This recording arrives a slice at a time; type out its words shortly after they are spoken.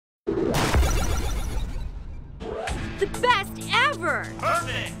the best ever!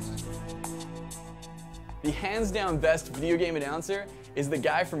 Perfect! The hands-down best video game announcer is the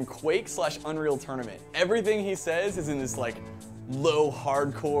guy from Quake/Unreal Tournament. Everything he says is in this like low,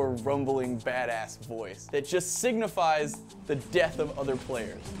 hardcore, rumbling, badass voice that just signifies the death of other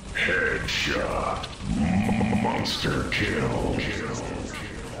players. Headshot. Monster kill.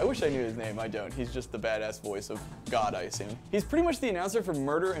 I wish I knew his name, I don't. He's just the badass voice of God, I assume. He's pretty much the announcer for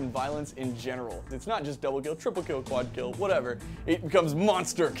murder and violence in general. It's not just double kill, triple kill, quad kill, whatever. It becomes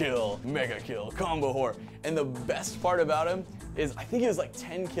monster kill, mega kill, combo whore. And the best part about him is I think he has like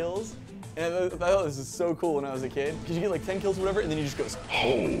 10 kills. And I thought this was so cool when I was a kid. Because you get like 10 kills or whatever, and then he just goes,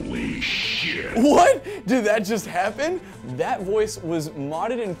 Holy shit. what? Did that just happen? That voice was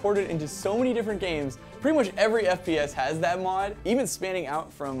modded and ported into so many different games. Pretty much every FPS has that mod, even spanning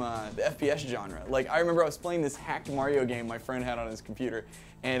out from the FPS genre. Like, I remember I was playing this hacked Mario game my friend had on his computer,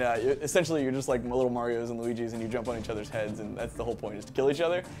 and essentially you're just like little Marios and Luigis and you jump on each other's heads, and that's the whole point, is to kill each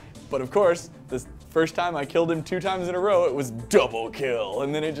other. But of course, this first time I killed him 2 times in a row, it was double kill,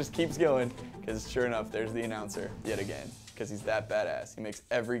 and then it just keeps going, because sure enough, there's the announcer yet again, because he's that badass. He makes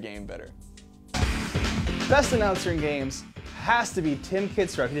every game better. Best announcer in games has to be Tim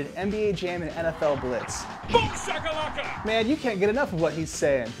Kitzrow. He did NBA Jam and NFL Blitz. Boom shakalaka! Man, you can't get enough of what he's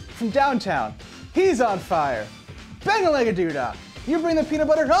saying. From downtown, he's on fire. Bang-a-leg-a-doo-dah. You bring the peanut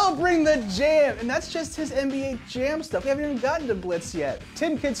butter, I'll bring the jam. And that's just his NBA Jam stuff. We haven't even gotten to Blitz yet.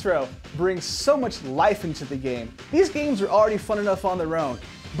 Tim Kitzrow brings so much life into the game. These games are already fun enough on their own,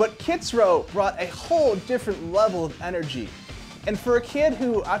 but Kitzrow brought a whole different level of energy. And for a kid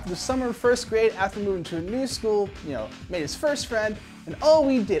who, after the summer of 1st grade, after moving to a new school, made his first friend, and all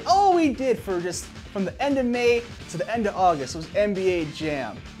we did for just from the end of May to the end of August was NBA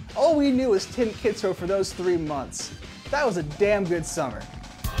Jam. All we knew was Tim Kitzrow for those 3 months. That was a damn good summer.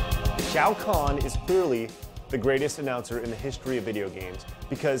 Shao Kahn is clearly the greatest announcer in the history of video games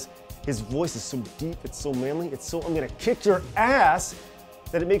because his voice is so deep, it's so manly, it's so I'm gonna kick your ass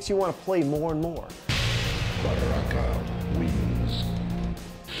that it makes you want to play more and more. Baraka wins.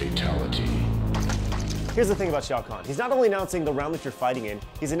 Fatality. Here's the thing about Shao Kahn. He's not only announcing the round that you're fighting in,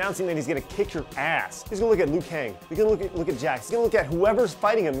 he's announcing that he's gonna kick your ass. He's gonna look at Liu Kang, he's gonna look at Jax, he's gonna look at whoever's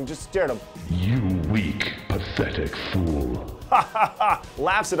fighting him and just stare at him. You weak, pathetic fool. Ha ha ha!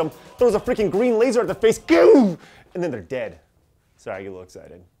 Laughs at him, throws a freaking green laser at their face, goo! And then they're dead. Sorry, I get a little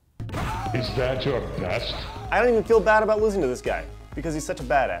excited. Is that your best? I don't even feel bad about losing to this guy because he's such a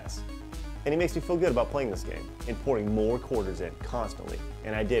badass. And he makes me feel good about playing this game and pouring more quarters in constantly.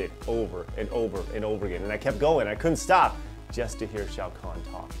 And I did it over and over and over again. And I kept going. I couldn't stop just to hear Shao Kahn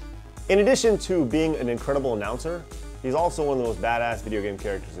talk. In addition to being an incredible announcer, he's also one of the most badass video game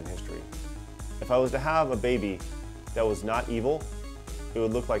characters in history. If I was to have a baby that was not evil, it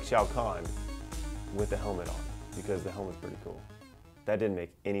would look like Shao Kahn with the helmet on, because the helmet's pretty cool. That didn't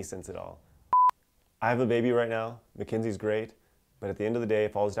make any sense at all. I have a baby right now. Mackenzie's great. But at the end of the day,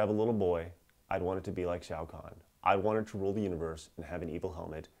 if I was to have a little boy, I'd want it to be like Shao Kahn. I'd want it to rule the universe and have an evil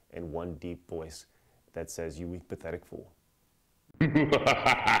helmet and one deep voice that says, "You weak, pathetic fool."